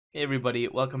Hey everybody,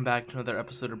 welcome back to another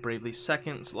episode of Bravely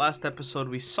Seconds. Last episode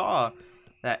we saw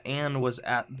that Anne was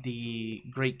at the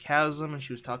Great Chasm and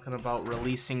she was talking about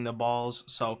releasing the balls,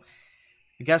 so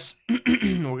I guess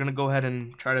we're going to go ahead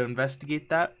and try to investigate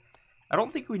that. I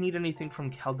don't think we need anything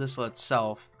from Caldisla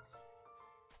itself.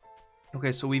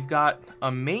 Okay, so we've got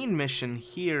a main mission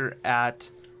here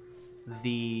at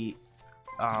the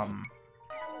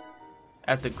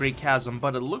Great Chasm,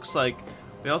 but it looks like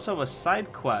we also have a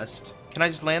side quest. Can I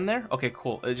just land there? Okay,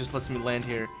 cool. It just lets me land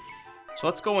here. So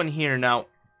let's go in here. Now,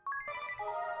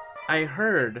 I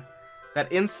heard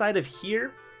that inside of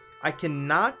here, I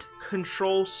cannot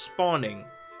control spawning.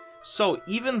 So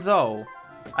even though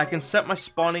I can set my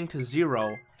spawning to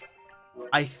 0,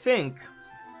 I think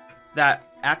that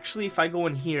actually if I go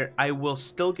in here, I will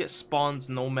still get spawns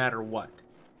no matter what.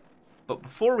 But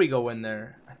before we go in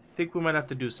there, I think we might have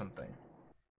to do something.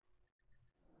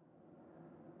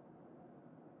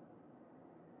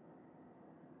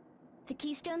 The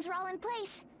keystones are all in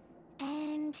place.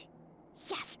 And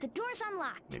yes, the door's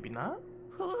unlocked. Maybe not?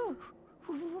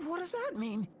 What does that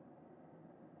mean?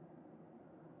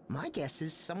 My guess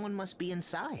is someone must be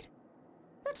inside.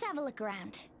 Let's have a look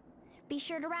around. Be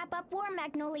sure to wrap up warm,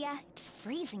 Magnolia. It's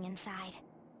freezing inside.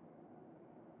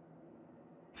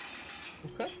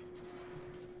 Okay.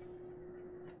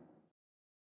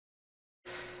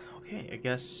 Okay, I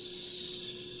guess...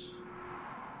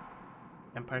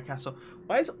 Empire Castle.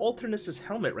 Why is Alternus's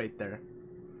helmet right there?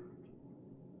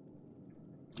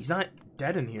 He's not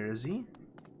dead in here, is he?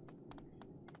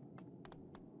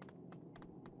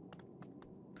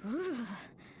 Ooh.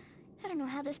 I don't know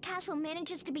how this castle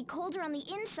manages to be colder on the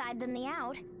inside than the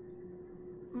out.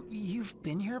 You've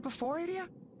been here before, Idia?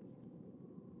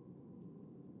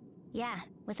 Yeah,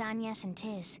 with Agnes and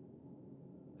Tiz.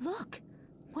 Look,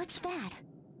 what's that?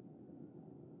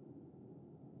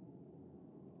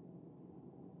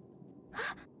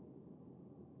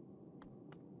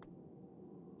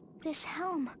 This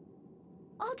helm.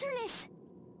 Alternus!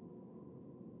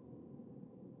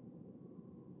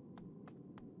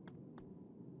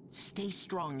 Stay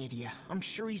strong, Idia. I'm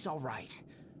sure he's all right.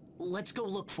 Let's go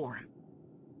look for him.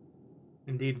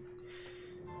 Indeed.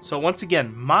 So once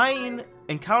again, mine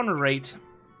encounter rate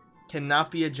cannot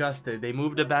be adjusted. They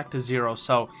moved it back to 0,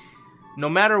 so no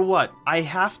matter what, I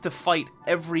have to fight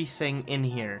everything in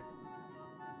here.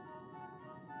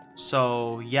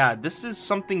 So yeah, this is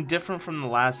something different from the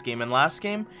last game. In last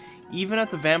game, even at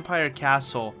the Vampire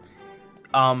Castle,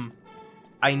 I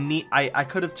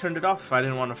could have turned it off if I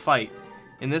didn't want to fight.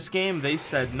 In this game, they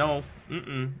said no,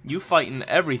 you fight in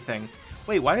everything.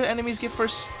 Wait, why do enemies get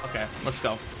first? Okay, let's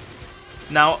go.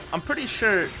 Now, I'm pretty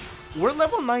sure we're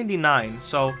level 99,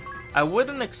 so I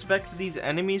wouldn't expect these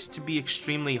enemies to be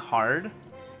extremely hard.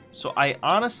 So I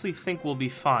honestly think we'll be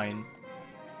fine.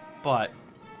 But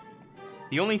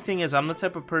the only thing is, I'm the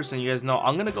type of person, you guys know,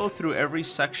 I'm going to go through every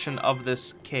section of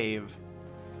this cave.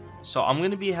 So I'm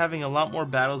going to be having a lot more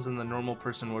battles than the normal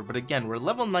person would. But again, we're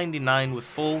level 99 with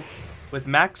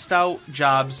maxed out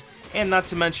jobs, and not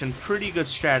to mention pretty good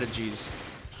strategies.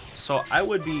 So I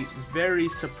would be very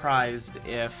surprised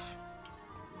if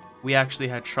we actually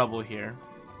had trouble here.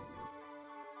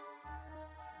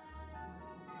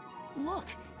 Look,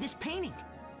 this painting.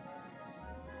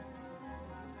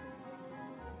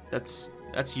 That's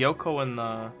Yoko and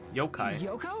the yokai.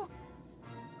 Yoko?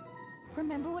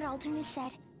 Remember what Alternus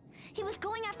said? He was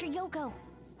going after Yoko.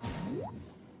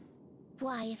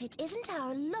 Why, if it isn't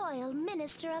our loyal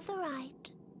Minister of the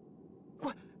Right?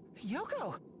 What?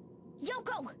 Yoko?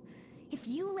 Yoko! If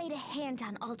you laid a hand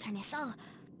on Alternus, I'll...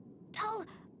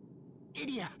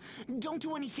 Idia, don't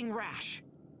do anything rash.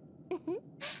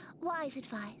 Wise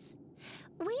advice.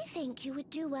 We think you would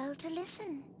do well to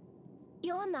listen.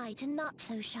 Your knight in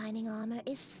not-so-shining armor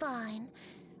is fine.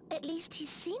 At least he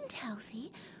seemed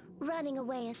healthy, running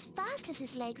away as fast as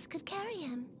his legs could carry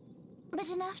him.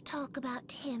 But enough talk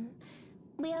about him.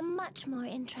 We are much more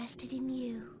interested in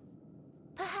you.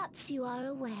 Perhaps you are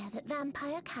aware that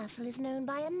Vampire Castle is known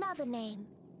by another name.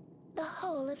 The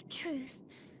Hall of Truth,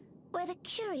 where the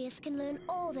curious can learn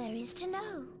all there is to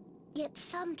know. Yet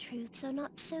some truths are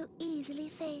not so easily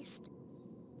faced.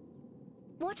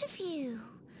 What of you?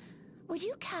 Would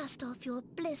you cast off your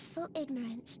blissful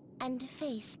ignorance and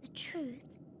face the truth?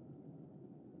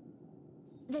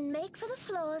 Then make for the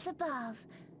floors above,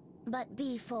 but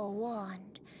be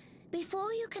forewarned.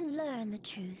 Before you can learn the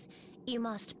truth, you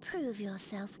must prove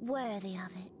yourself worthy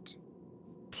of it.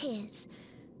 Tiz,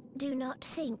 do not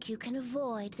think you can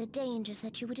avoid the dangers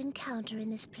that you would encounter in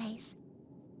this place.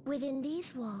 Within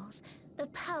these walls, the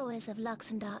powers of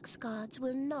Luxendark's gods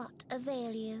will not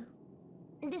avail you.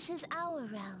 This is our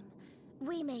realm,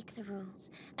 We make the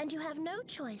rules, and you have no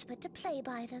choice but to play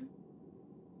by them.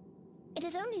 It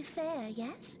is only fair,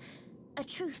 yes? A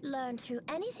truth learned through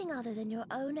anything other than your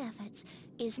own efforts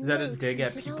is Is that no a dig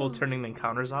truth at people turning the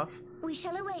encounters off? We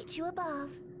shall await you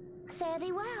above. Fare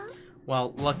thee well.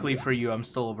 Well, luckily for you, I'm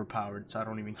still overpowered, so I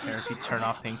don't even care if you turn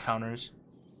off the encounters.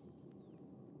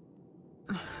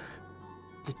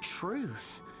 The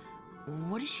truth?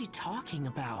 What is she talking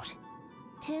about?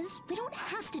 Tiz, we don't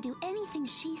have to do anything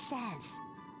she says.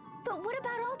 But what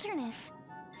about Alternus?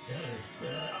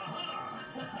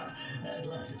 At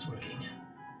last it's working.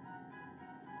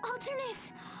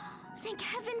 Alternus! Thank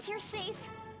heavens you're safe.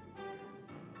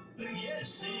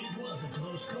 Yes, it was a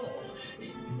close call,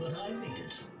 but I made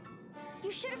it. You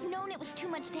should have known it was too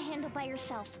much to handle by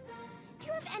yourself. Do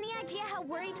you have any idea how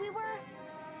worried we were?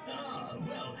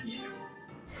 Well, you...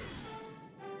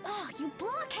 Oh, you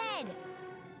blockhead!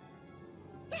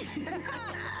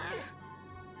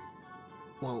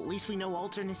 Well, at least we know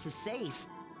Alternus is safe.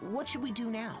 What should we do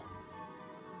now?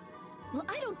 Well,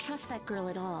 I don't trust that girl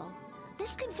at all.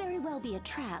 This could very well be a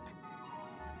trap.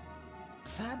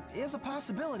 That is a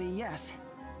possibility, yes.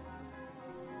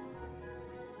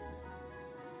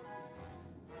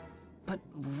 But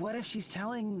what if she's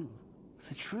telling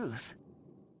the truth?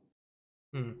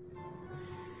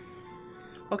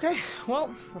 Okay,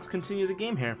 well, let's continue the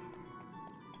game here.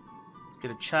 Let's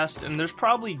get a chest, and there's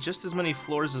probably just as many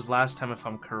floors as last time if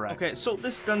I'm correct. Okay, so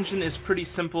this dungeon is pretty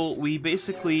simple. We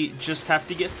basically just have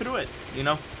to get through it, you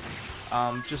know?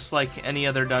 Just like any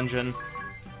other dungeon.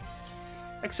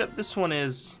 Except this one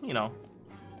is, you know,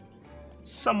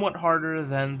 somewhat harder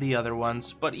than the other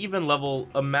ones. But even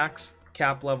a max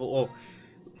cap level,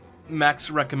 max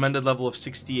recommended level of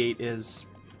 68 is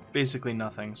basically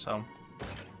nothing, so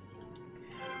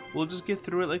we'll just get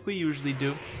through it like we usually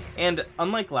do. And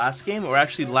unlike last game, I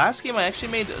actually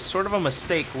made sort of a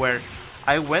mistake where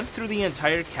I went through the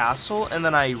entire castle and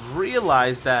then I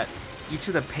realized that each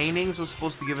of the paintings was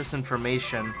supposed to give us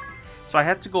information. So I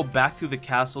had to go back through the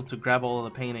castle to grab all of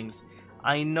the paintings.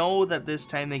 I know that this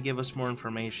time they give us more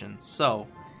information, so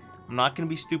I'm not going to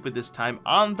be stupid this time.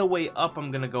 On the way up,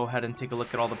 I'm going to go ahead and take a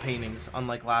look at all the paintings,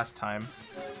 unlike last time.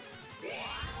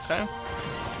 Okay.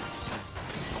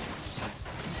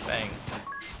 Bang.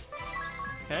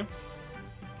 Okay.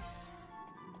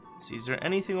 Let's see, is there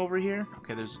anything over here?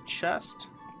 Okay, there's a chest.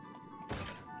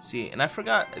 Let's see, and I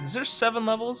forgot, is there 7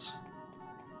 levels?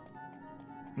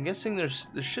 I'm guessing there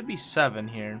should be 7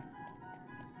 here.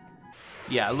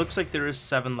 Yeah, it looks like there is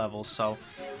 7 levels, so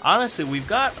honestly, we've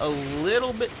got a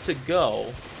little bit to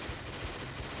go.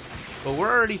 But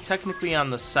we're already technically on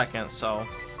the 2nd, so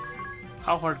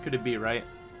how hard could it be, right?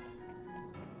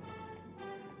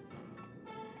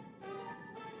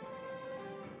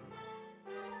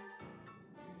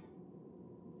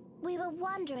 We were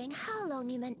wondering how long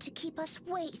you meant to keep us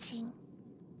waiting.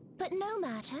 But no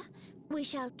matter, we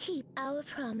shall keep our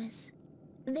promise.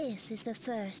 This is the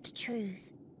first truth.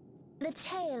 The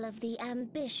tale of the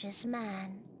ambitious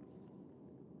man.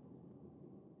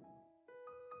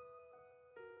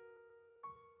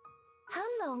 How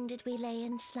long did we lay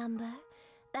in slumber,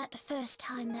 that first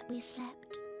time that we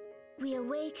slept? We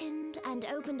awakened and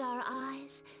opened our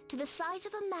eyes to the sight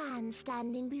of a man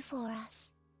standing before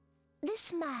us.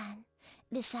 This man,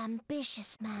 this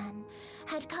ambitious man,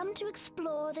 had come to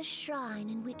explore the shrine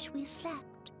in which we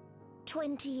slept.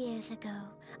 20 years ago,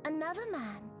 another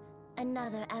man,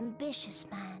 another ambitious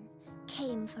man,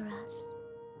 came for us.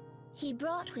 He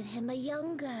brought with him a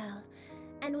young girl,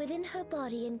 and within her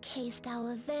body encased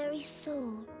our very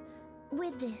soul.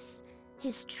 With this,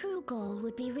 his true goal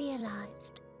would be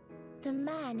realized. The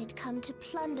man had come to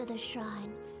plunder the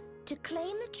shrine, to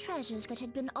claim the treasures that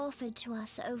had been offered to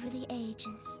us over the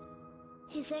ages.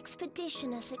 His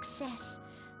expedition a success,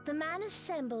 the man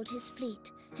assembled his fleet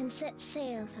and set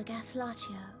sail for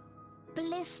Gathlatio,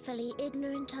 blissfully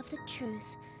ignorant of the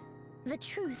truth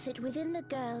that within the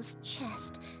girl's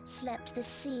chest slept the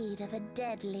seed of a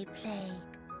deadly plague.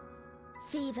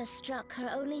 Fever struck her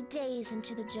only days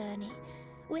into the journey.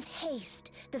 With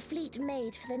haste, the fleet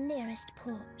made for the nearest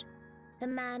port. The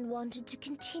man wanted to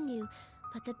continue,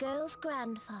 but the girl's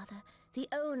grandfather, the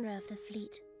owner of the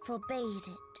fleet, forbade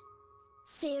it.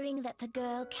 Fearing that the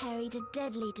girl carried a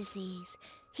deadly disease,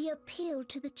 he appealed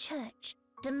to the church,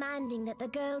 demanding that the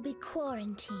girl be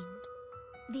quarantined.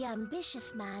 The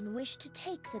ambitious man wished to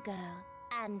take the girl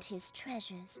and his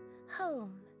treasures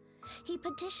home. He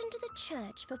petitioned the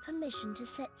church for permission to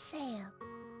set sail.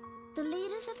 The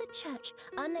leaders of the church,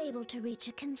 unable to reach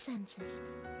a consensus,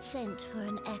 sent for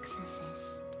an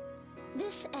exorcist.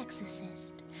 This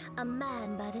exorcist, a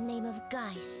man by the name of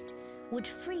Geist, would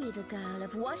free the girl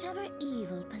of whatever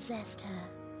evil possessed her.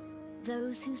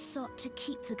 Those who sought to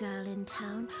keep the girl in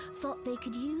town thought they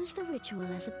could use the ritual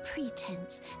as a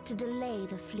pretense to delay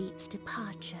the fleet's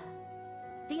departure.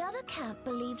 The other camp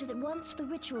believed that once the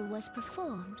ritual was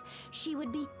performed, she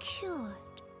would be cured,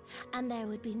 and there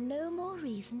would be no more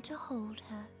reason to hold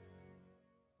her.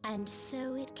 And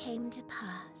so it came to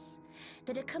pass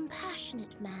that a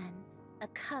compassionate man, a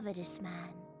covetous man,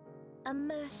 a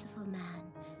merciful man,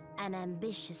 an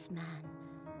ambitious man,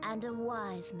 and a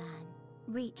wise man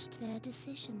reached their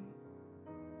decision.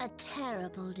 A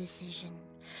terrible decision,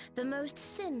 the most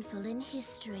sinful in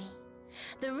history.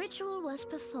 The ritual was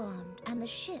performed and the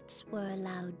ships were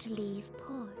allowed to leave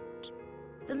port.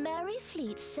 The merry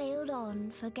fleet sailed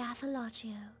on for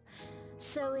Gathalatio,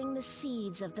 sowing the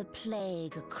seeds of the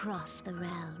plague across the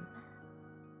realm.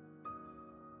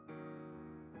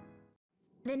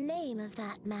 The name of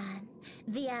that man,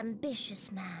 the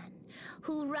ambitious man,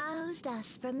 who roused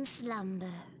us from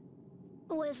slumber,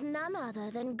 was none other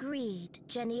than Greed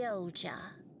Geniolja.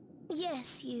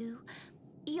 Yes,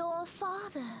 your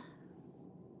father.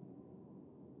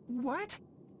 What?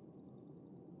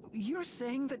 You're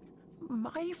saying that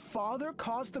my father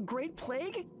caused the Great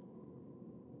Plague?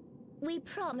 We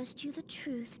promised you the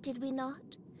truth, did we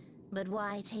not? But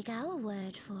why take our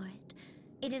word for it?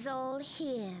 It is all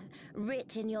here,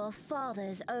 writ in your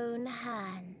father's own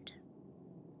hand.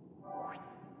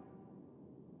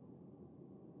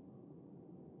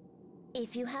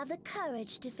 If you have the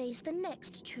courage to face the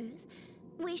next truth,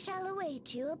 we shall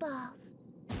await you above.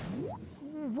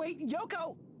 Wait,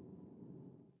 Yoko!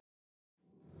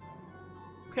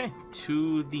 Okay,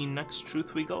 to the next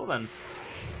truth we go then.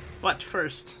 But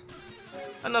first,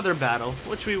 another battle,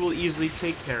 which we will easily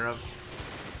take care of.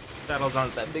 Battles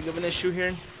aren't that big of an issue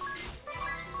here.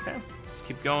 Okay, let's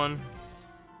keep going.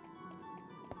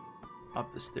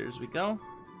 Up the stairs we go.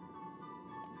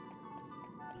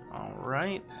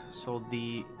 Alright, so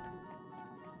the...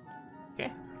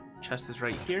 Okay, chest is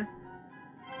right here.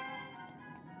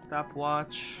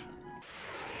 Stopwatch.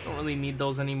 Don't really need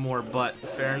those anymore, but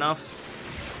fair enough.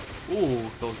 Ooh,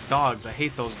 those dogs. I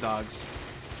hate those dogs.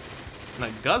 And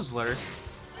a guzzler?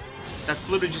 That's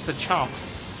literally just a chomp.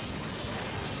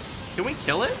 Can we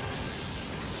kill it?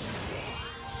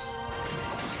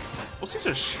 Those things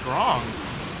are strong.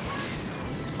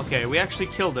 Okay, we actually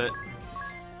killed it.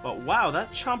 But wow,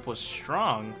 that chomp was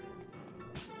strong.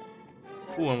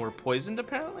 Ooh, and we're poisoned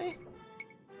apparently?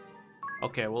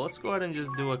 Okay, well let's go ahead and just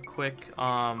do a quick,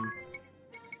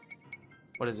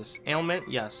 what is this? Ailment?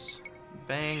 Yes.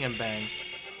 Bang and bang.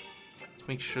 Let's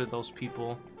make sure those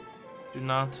people do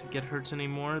not get hurt any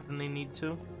more than they need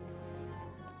to.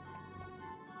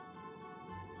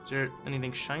 Is there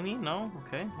anything shiny? No?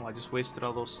 Okay. Well, I just wasted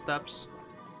all those steps.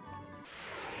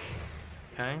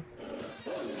 Okay.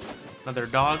 Another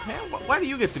dog. Hey, why do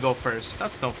you get to go first?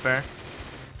 That's no fair.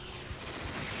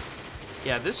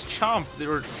 Yeah, this chomp,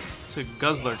 it's a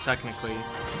guzzler technically.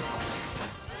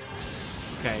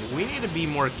 Okay, we need to be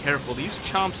more careful. These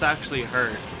chomps actually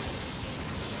hurt.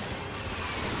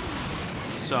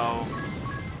 So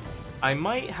I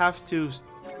might have to,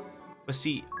 but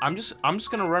see, I'm just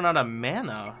gonna run out of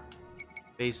mana,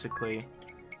 basically.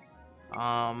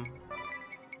 Yeah,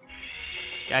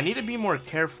 I need to be more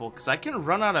careful because I can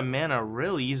run out of mana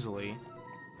real easily.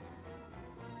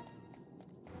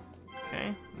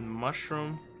 Okay,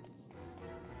 mushroom.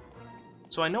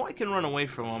 So I know I can run away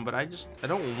from them, but I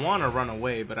don't want to run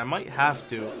away, but I might have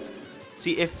to.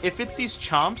 See, if it's these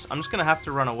chomps, I'm just gonna have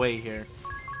to run away here.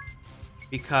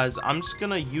 Because I'm just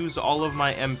gonna use all of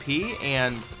my MP,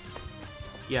 and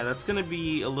yeah, that's gonna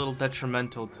be a little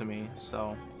detrimental to me,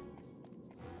 so.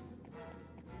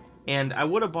 And I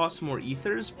would have bought some more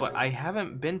ethers, but I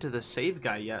haven't been to the save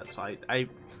guy yet, so I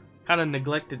kind of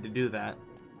neglected to do that.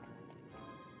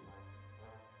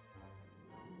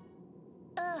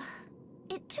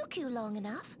 It took you long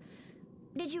enough.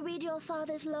 Did you read your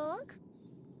father's log?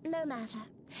 No matter.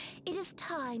 It is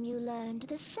time you learned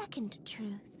the second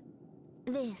truth.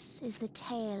 This is the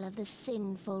tale of the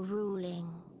sinful ruling.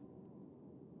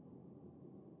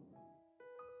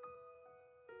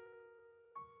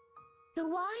 The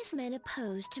wise men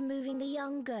opposed to moving the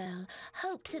young girl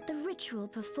hoped that the ritual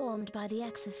performed by the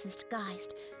exorcist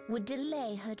Geist would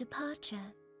delay her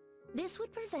departure. This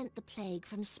would prevent the plague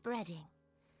from spreading.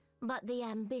 But the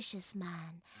ambitious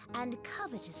man and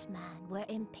covetous man were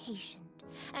impatient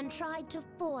and tried to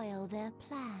foil their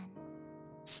plan.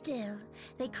 Still,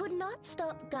 they could not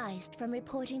stop Geist from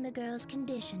reporting the girl's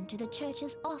condition to the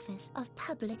church's Office of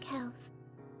Public Health.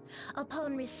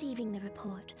 Upon receiving the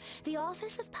report, the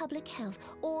Office of Public Health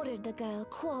ordered the girl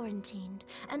quarantined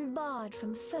and barred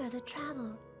from further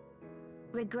travel.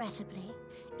 Regrettably,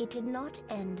 it did not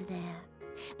end there.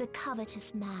 The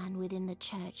covetous man within the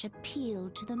church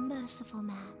appealed to the merciful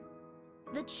man.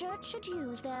 The church should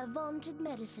use their vaunted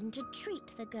medicine to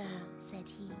treat the girl, said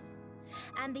he.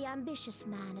 And the ambitious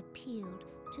man appealed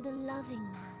to the loving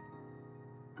man.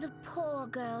 The poor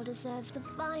girl deserves the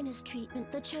finest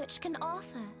treatment the church can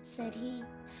offer, said he.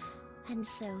 And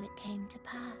so it came to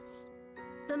pass.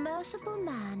 The merciful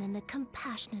man and the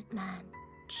compassionate man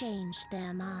changed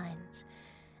their minds.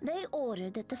 They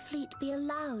ordered that the fleet be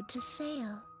allowed to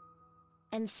sail.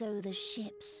 And so the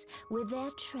ships, with their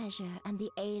treasure and the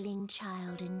ailing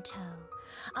child in tow,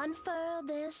 unfurled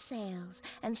their sails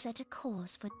and set a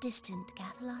course for distant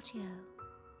Gathalatio.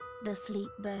 The fleet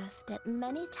berthed at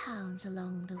many towns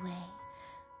along the way,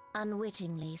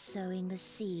 unwittingly sowing the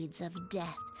seeds of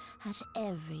death at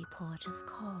every port of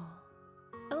call.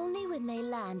 Only when they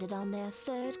landed on their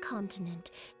third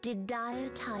continent did dire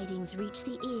tidings reach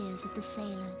the ears of the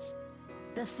sailors.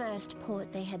 The first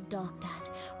port they had docked at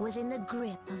was in the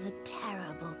grip of a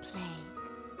terrible plague.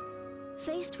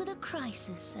 Faced with a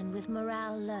crisis and with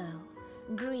morale low,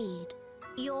 Greed,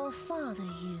 your father,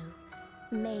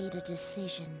 made a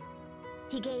decision.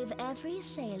 He gave every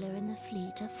sailor in the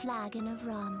fleet a flagon of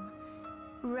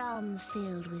rum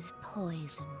filled with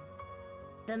poison.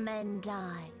 The men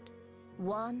died,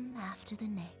 one after the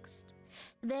next.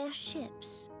 Their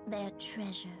ships, their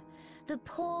treasure, the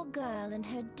poor girl and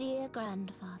her dear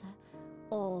grandfather,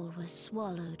 all were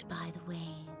swallowed by the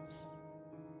waves.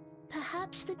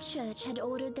 Perhaps the church had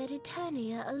ordered that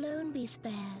Eternia alone be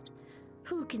spared.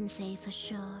 Who can say for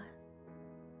sure?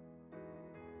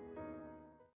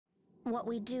 What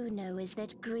we do know is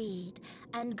that greed,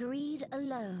 and greed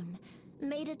alone,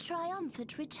 made a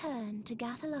triumphant return to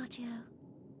Gathalatio.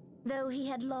 Though he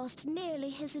had lost nearly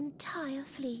his entire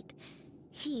fleet,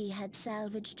 he had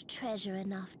salvaged treasure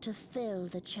enough to fill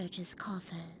the church's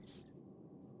coffers.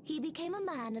 He became a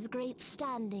man of great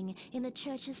standing in the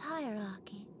church's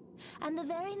hierarchy, and the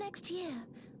very next year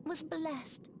was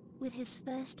blessed with his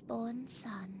firstborn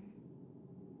son.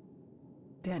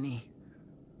 Denny,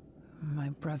 my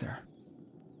brother.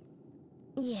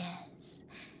 Yes.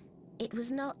 It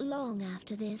was not long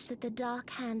after this that the dark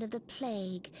hand of the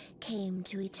plague came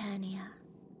to Eternia.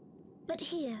 But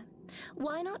here,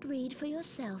 why not read for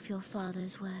yourself your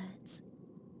father's words?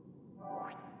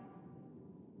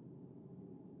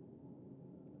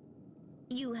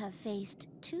 You have faced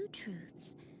two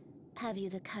truths. Have you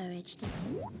the courage to...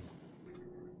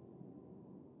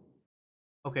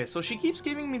 Okay, so she keeps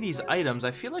giving me these items.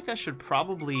 I feel like I should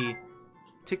probably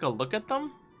take a look at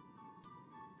them.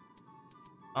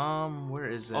 Where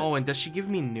is it? Oh, and does she give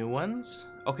me new ones?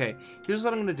 Okay, here's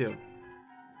what I'm gonna do.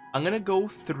 I'm gonna go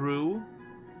through...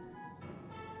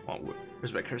 Oh,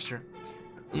 where's my cursor?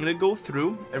 I'm gonna go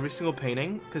through every single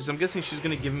painting, because I'm guessing she's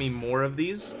gonna give me more of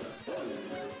these.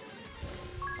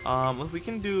 We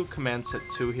can do command set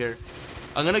 2 here.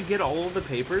 I'm gonna get all of the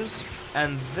papers,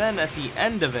 and then at the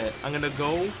end of it, I'm gonna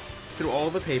go through all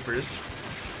the papers,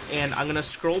 and I'm gonna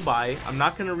scroll by. I'm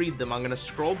not gonna read them. I'm gonna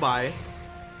scroll by,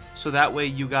 so that way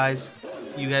you guys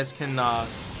can,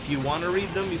 if you want to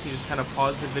read them, you can just kind of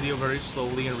pause the video very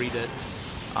slowly and read it.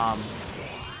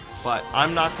 But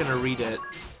I'm not gonna read it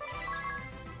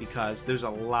because there's a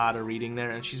lot of reading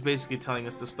there, and she's basically telling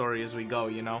us the story as we go,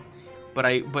 you know. But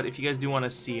if you guys do want to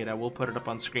see it, I will put it up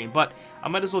on screen. But I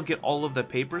might as well get all of the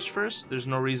papers first. There's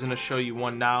no reason to show you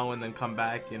one now and then come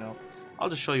back, you know. I'll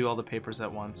just show you all the papers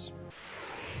at once.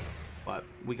 But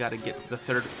we got to get to the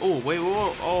third. Oh, wait,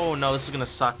 whoa. Oh, no, this is going to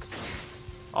suck.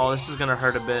 Oh, this is going to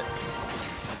hurt a bit.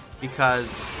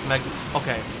 Because,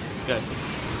 okay, good.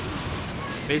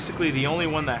 Basically, the only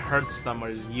one that hurts them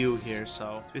is you here,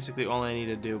 so it's basically all I need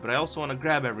to do. But I also want to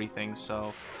grab everything,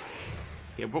 so...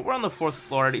 Okay, but we're on the 4th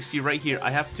floor already. See, right here,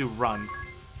 I have to run.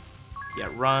 Yeah,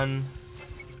 run,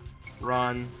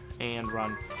 and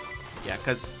run. Yeah,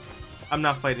 because I'm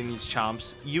not fighting these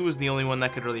chomps. You is the only one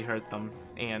that could really hurt them.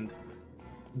 And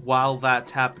while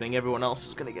that's happening, everyone else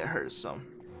is going to get hurt, so...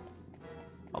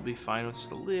 I'll be fine with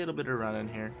just a little bit of running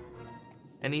here.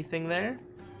 Anything there?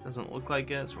 Doesn't look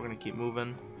like it, so we're going to keep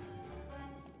moving.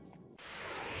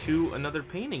 To another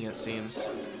painting, it seems.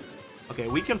 Okay,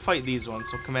 we can fight these ones,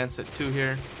 so command set 2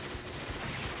 here.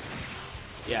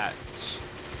 Yeah,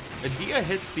 Adia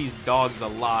hits these dogs a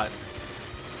lot.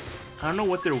 I don't know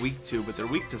what they're weak to, but they're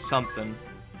weak to something.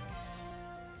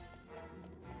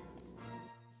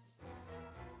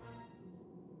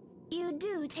 You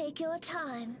do take your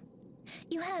time.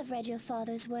 You have read your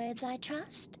father's words, I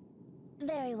trust?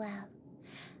 Very well.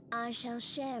 I shall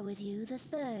share with you the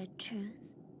third truth.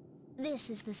 This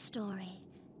is the story,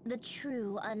 the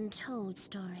true untold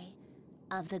story,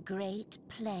 of the Great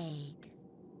Plague.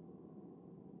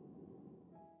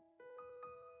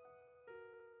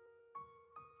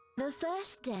 The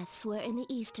first deaths were in the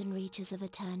eastern reaches of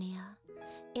Eternia,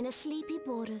 in a sleepy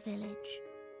border village.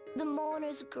 The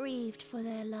mourners grieved for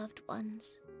their loved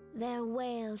ones, their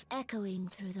wails echoing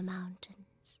through the mountains.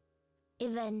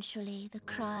 Eventually, the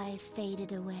cries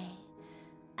faded away,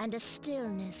 and a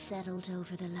stillness settled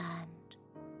over the land.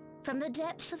 From the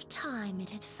depths of time it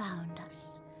had found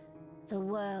us. The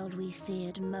world we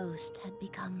feared most had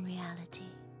become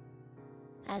reality.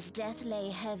 As death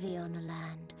lay heavy on the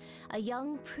land, a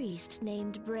young priest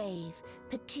named Brave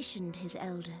petitioned his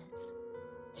elders.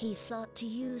 He sought to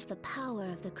use the power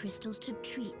of the crystals to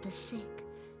treat the sick,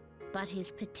 but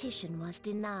his petition was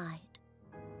denied.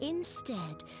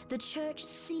 Instead, the church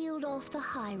sealed off the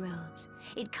high roads.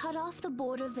 It cut off the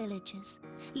border villages,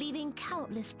 leaving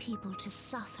countless people to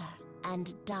suffer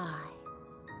and die.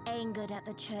 Angered at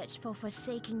the church for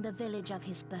forsaking the village of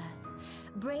his birth,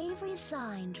 Brave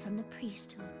resigned from the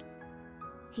priesthood.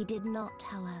 He did not,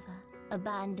 however,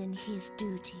 abandon his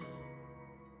duty.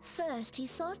 First, he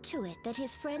saw to it that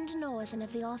his friend Norzen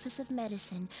of the Office of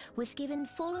Medicine was given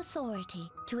full authority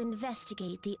to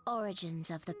investigate the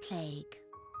origins of the plague.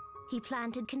 He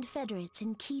planted Confederates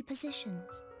in key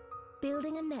positions,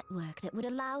 building a network that would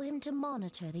allow him to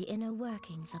monitor the inner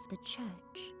workings of the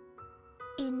church.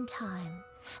 In time,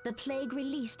 the plague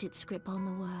released its grip on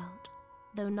the world,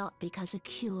 though not because a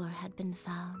cure had been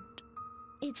found.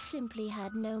 It simply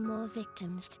had no more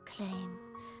victims to claim.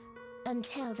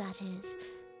 Until, that is,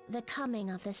 the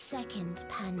coming of the second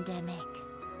pandemic.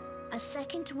 A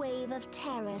second wave of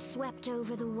terror swept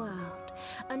over the world.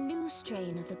 A new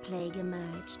strain of the plague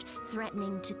emerged,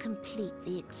 threatening to complete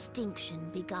the extinction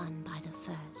begun by the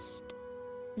first.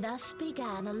 Thus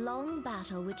began a long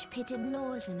battle which pitted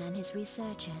Norzen and his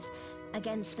researchers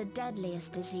against the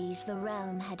deadliest disease the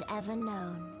realm had ever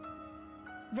known.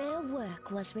 Their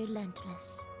work was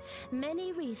relentless.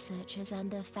 Many researchers and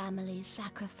their families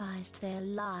sacrificed their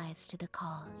lives to the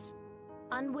cause.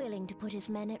 Unwilling to put his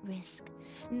men at risk,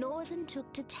 Norzen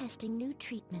took to testing new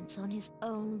treatments on his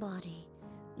own body,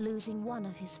 losing one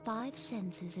of his 5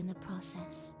 senses in the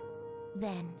process.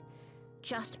 Then,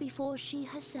 just before she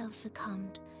herself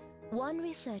succumbed, one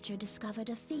researcher discovered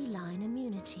a feline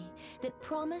immunity that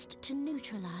promised to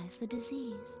neutralize the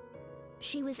disease.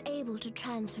 She was able to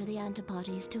transfer the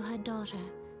antibodies to her daughter,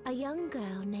 a young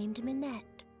girl named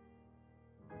Minette.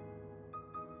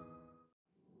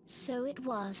 So it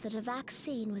was that a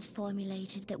vaccine was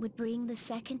formulated that would bring the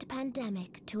second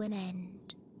pandemic to an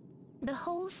end. The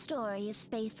whole story is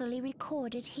faithfully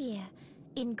recorded here,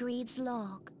 in Greed's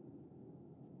log.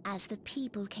 As the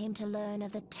people came to learn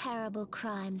of the terrible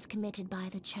crimes committed by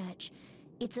the church,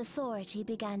 its authority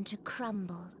began to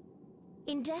crumble.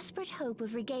 In desperate hope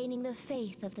of regaining the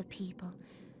faith of the people,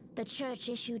 the church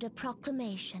issued a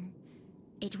proclamation.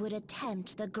 It would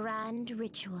attempt the grand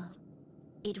ritual.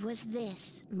 It was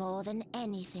this, more than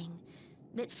anything,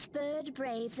 that spurred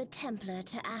Brave the Templar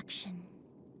to action.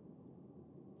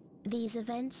 These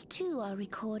events too are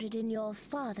recorded in your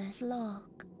father's log.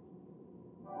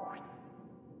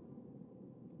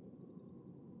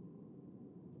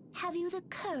 Have you the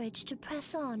courage to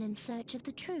press on in search of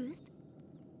the truth?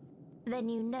 Then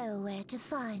you know where to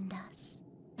find us.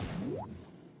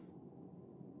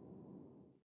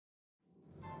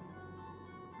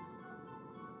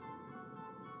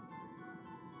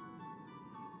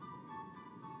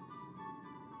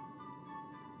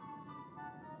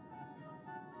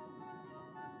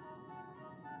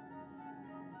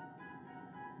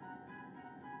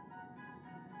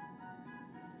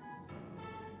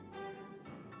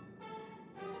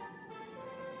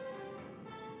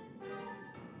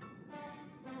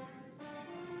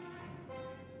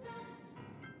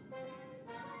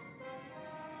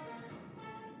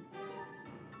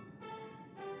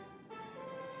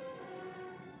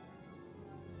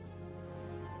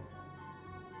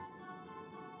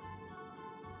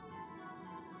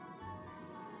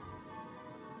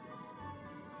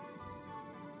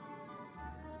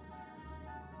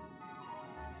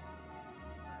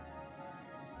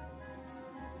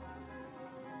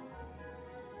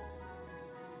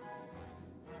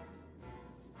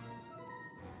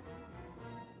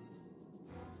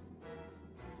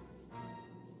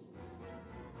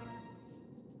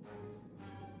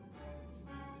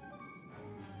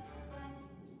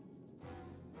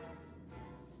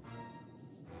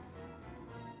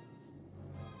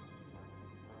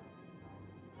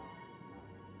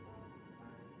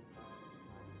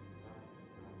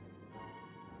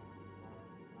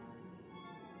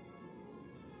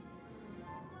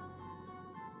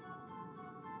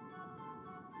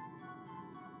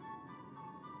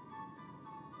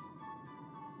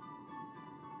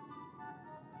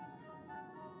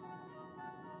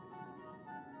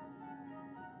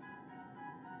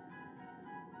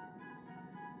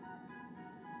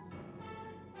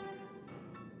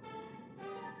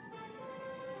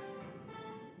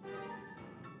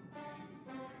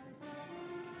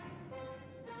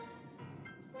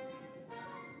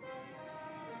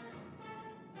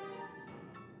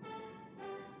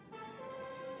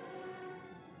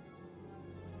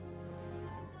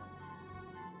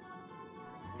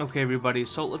 Okay, everybody,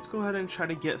 so let's go ahead and try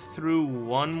to get through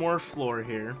one more floor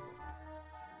here.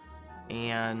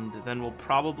 And then we'll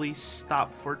probably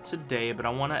stop for today, but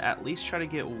I want to at least try to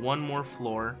get one more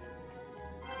floor.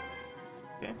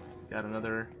 Okay, got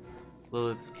another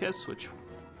Lilith's Kiss, which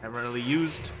I haven't really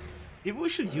used. Maybe we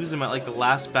should use them at like the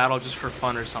last battle just for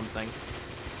fun or something.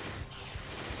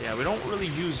 Yeah, we don't really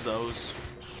use those.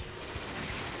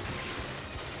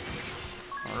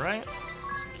 Alright,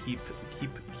 let's keep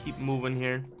moving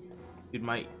here. Dude,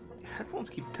 my headphones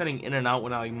keep cutting in and out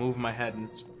when I move my head, and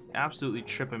it's absolutely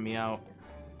tripping me out.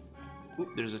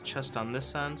 Oop, there's a chest on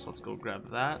this end, so let's go grab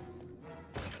that.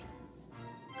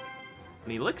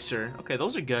 An elixir? Okay,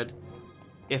 those are good.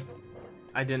 If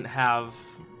I didn't have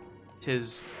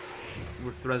his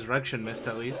resurrection mist,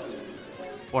 at least.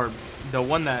 Or the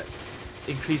one that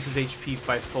increases HP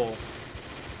by full.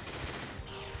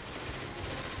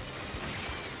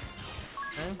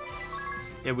 Okay.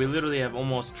 Yeah, we literally have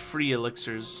almost free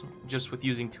elixirs just with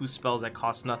using 2 spells that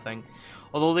cost nothing.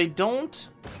 Although they don't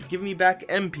give me back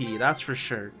MP, that's for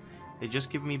sure. They just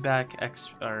give me back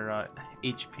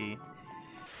HP.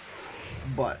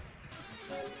 But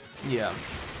yeah.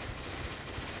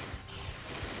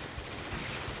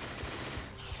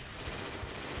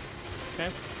 Okay.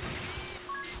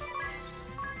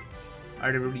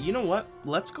 Alright, everybody, you know what?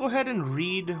 Let's go ahead and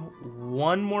read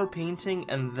one more painting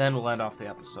and then we'll end off the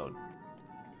episode.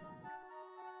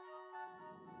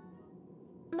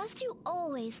 Must you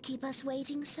always keep us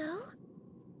waiting so?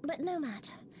 But no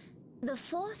matter. The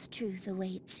 4th truth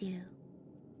awaits you.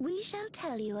 We shall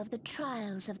tell you of the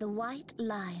trials of the White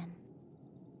Lion.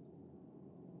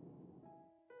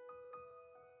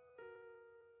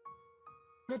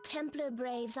 The Templar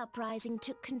Braves uprising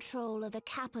took control of the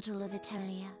capital of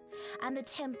Eternia and the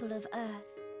Temple of Earth,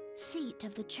 seat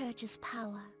of the Church's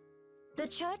power. The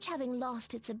Church, having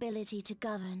lost its ability to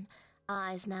govern,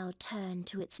 eyes now turned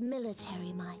to its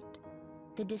military might,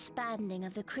 the disbanding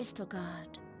of the Crystal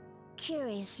Guard.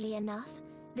 Curiously enough,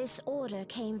 this order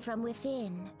came from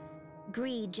within,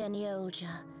 Greed Geniolja,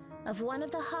 of one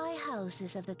of the high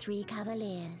houses of the 3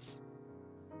 Cavaliers.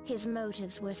 His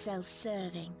motives were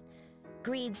self-serving.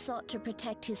 Greed sought to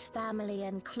protect his family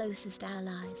and closest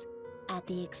allies at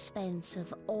the expense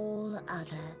of all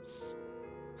others.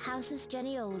 Houses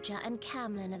Geniolja and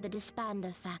Camlin of the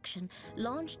Disbander faction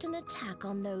launched an attack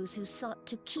on those who sought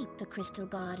to keep the Crystal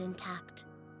Guard intact.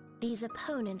 These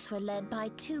opponents were led by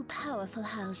 2 powerful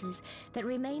houses that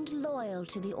remained loyal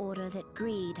to the order that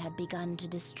Greed had begun to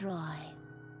destroy.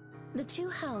 The 2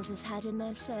 houses had in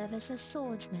their service a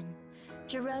swordsman,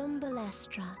 Jerome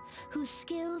Balestra, whose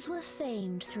skills were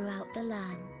famed throughout the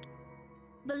land.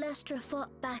 Balestra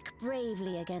fought back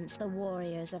bravely against the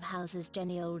warriors of houses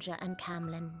Geniolja and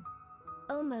Camlin.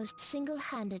 Almost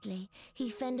single-handedly, he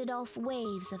fended off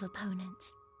waves of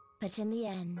opponents, but in the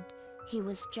end, he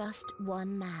was just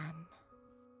one man.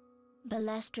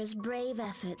 Balestra's brave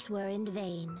efforts were in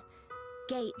vain.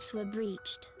 Gates were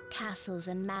breached, castles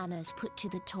and manors put to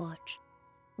the torch.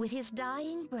 With his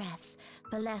dying breaths,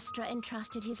 Balestra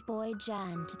entrusted his boy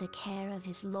Jan to the care of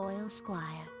his loyal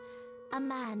squire, a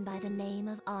man by the name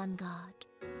of Angard.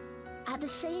 At the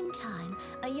same time,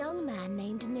 a young man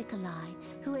named Nikolai,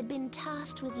 who had been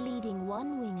tasked with leading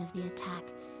one wing of the attack,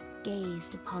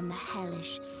 gazed upon the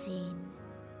hellish scene.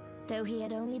 Though he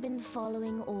had only been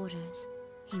following orders,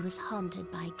 he was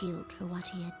haunted by guilt for what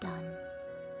he had done.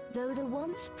 Though the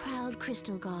once proud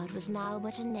Crystal Guard was now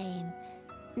but a name,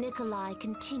 Nikolai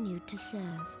continued to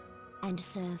serve, and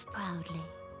serve proudly.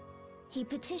 He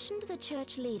petitioned the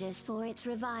church leaders for its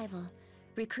revival,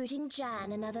 recruiting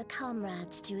Jan and other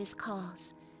comrades to his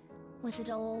cause. Was it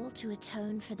all to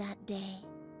atone for that day?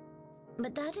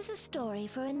 But that is a story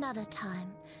for another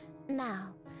time.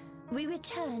 Now, we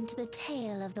return to the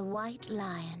tale of the White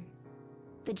Lion.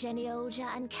 The Geniolja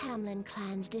and Camlin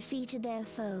clans defeated their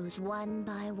foes one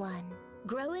by one,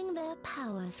 growing their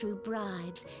power through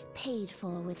bribes paid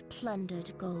for with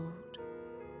plundered gold.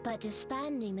 But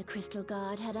disbanding the Crystal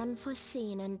Guard had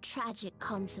unforeseen and tragic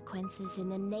consequences in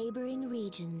the neighboring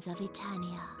regions of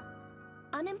Eternia.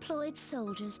 Unemployed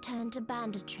soldiers turned to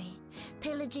banditry,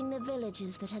 pillaging the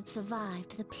villages that had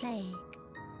survived the plague.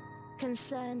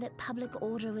 Concerned that public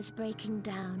order was breaking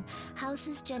down,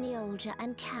 houses Geniolja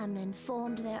and Camlin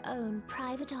formed their own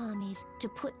private armies to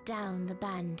put down the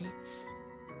bandits.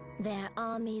 Their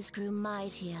armies grew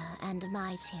mightier and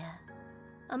mightier.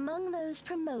 Among those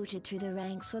promoted through the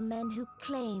ranks were men who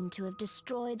claimed to have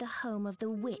destroyed the home of the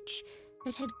witch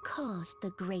that had caused the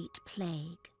Great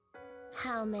Plague.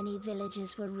 How many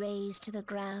villages were razed to the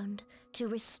ground to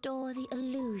restore the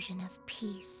illusion of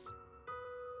peace?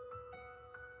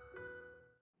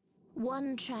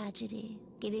 One tragedy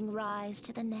giving rise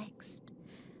to the next.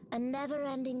 A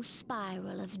never-ending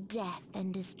spiral of death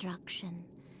and destruction.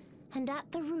 And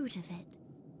at the root of it,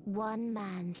 one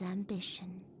man's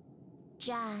ambition.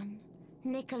 Jan,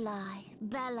 Nikolai,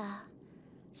 Bella.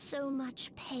 So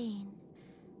much pain,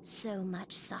 so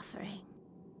much suffering.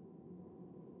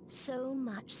 So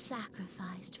much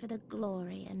sacrificed for the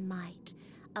glory and might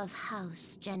of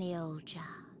House Genealja.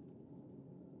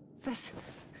 This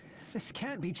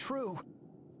can't be true.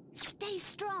 Stay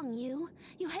strong, you.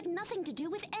 You had nothing to do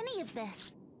with any of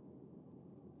this.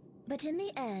 But in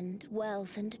the end,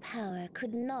 wealth and power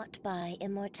could not buy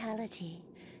immortality.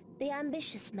 The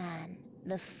ambitious man,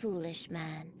 the foolish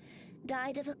man,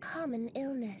 died of a common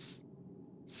illness.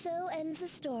 So ends the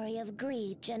story of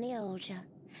greed Genealja.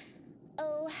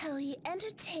 Oh, how he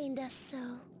entertained us so.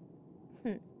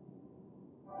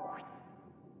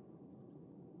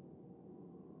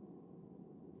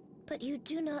 But you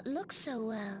do not look so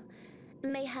well.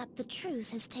 Mayhap the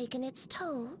truth has taken its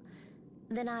toll?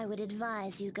 Then I would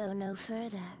advise you go no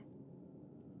further.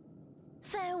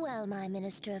 Farewell, my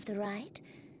Minister of the Right.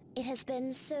 It has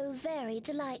been so very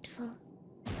delightful.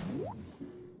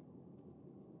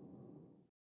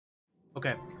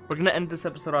 Okay, we're gonna end this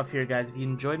episode off here, guys. If you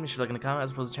enjoyed, make sure to like and comment,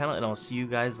 as well as the channel, and I'll see you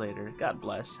guys later. God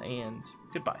bless, and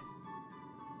goodbye.